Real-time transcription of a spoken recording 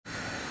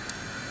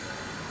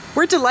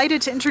We're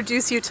delighted to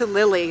introduce you to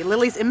Lily.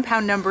 Lily's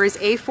impound number is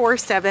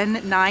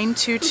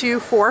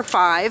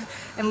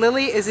A4792245, and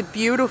Lily is a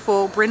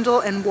beautiful brindle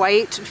and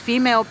white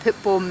female pit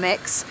bull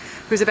mix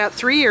who's about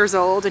 3 years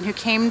old and who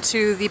came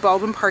to the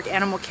Baldwin Park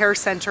Animal Care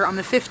Center on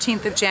the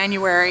 15th of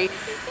January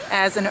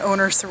as an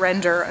owner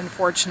surrender,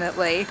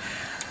 unfortunately.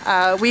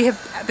 We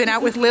have been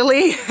out with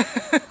Lily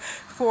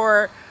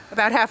for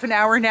about half an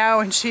hour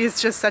now, and she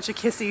is just such a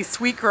kissy,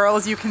 sweet girl,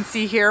 as you can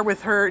see here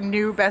with her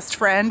new best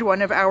friend,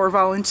 one of our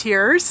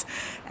volunteers.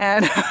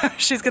 And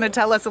she's going to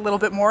tell us a little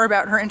bit more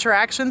about her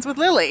interactions with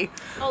Lily.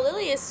 Oh,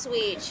 Lily is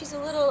sweet. She's a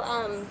little,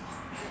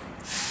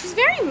 she's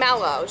very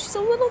mellow. She's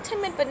a little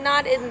timid, but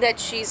not in that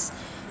she's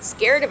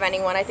scared of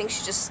anyone. I think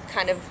she's just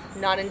kind of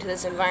not into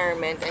this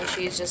environment, and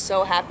she's just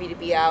so happy to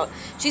be out.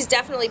 She's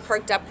definitely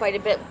perked up quite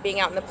a bit being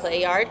out in the play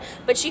yard,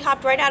 but she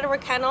hopped right out of her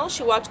kennel.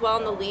 She walked well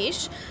on the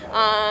leash.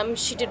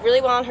 She did really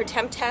well on her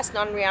temp test,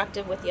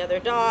 non-reactive with the other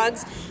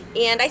dogs,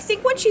 and I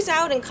think when she's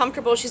out and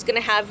comfortable, she's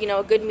going to have, you know,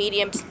 a good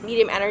medium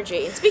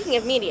energy. And speaking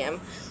of medium,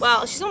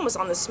 well, she's almost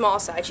on the small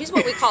side. She's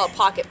what we call a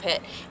pocket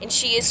pit, and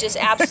she is just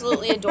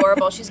absolutely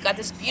adorable. She's got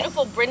this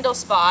beautiful brindle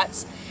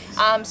spots.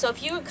 So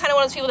if you kind of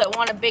one of those people that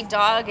want a big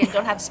dog and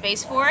don't have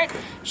space for it,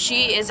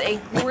 she is a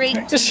great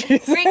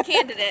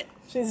candidate.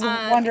 She's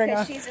wondering.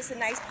 Because she's just a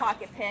nice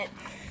pocket pit,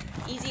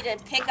 easy to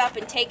pick up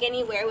and take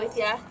anywhere with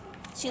you.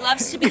 She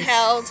loves to be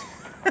held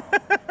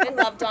and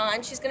loved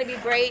on. She's going to be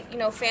great, you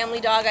know, family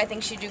dog. I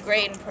think she'd do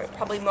great in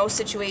probably most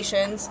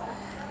situations.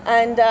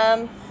 And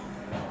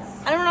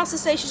I don't know what else to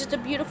say. She's just a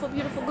beautiful,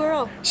 beautiful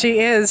girl. She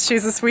is.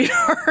 She's a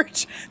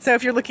sweetheart. So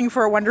if you're looking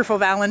for a wonderful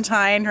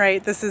Valentine,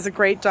 right, this is a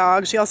great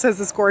dog. She also has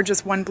this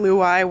gorgeous one blue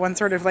eye, one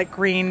sort of like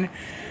green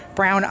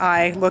brown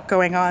eye look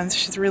going on. So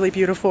she's really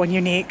beautiful and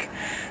unique.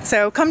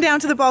 So come down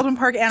to the Baldwin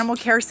Park Animal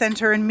Care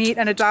Center and meet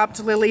and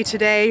adopt Lily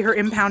today. Her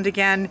impound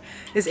again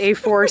is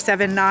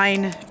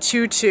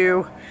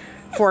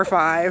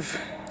A4792245.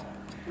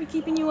 We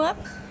keeping you up?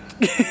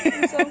 I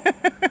think so.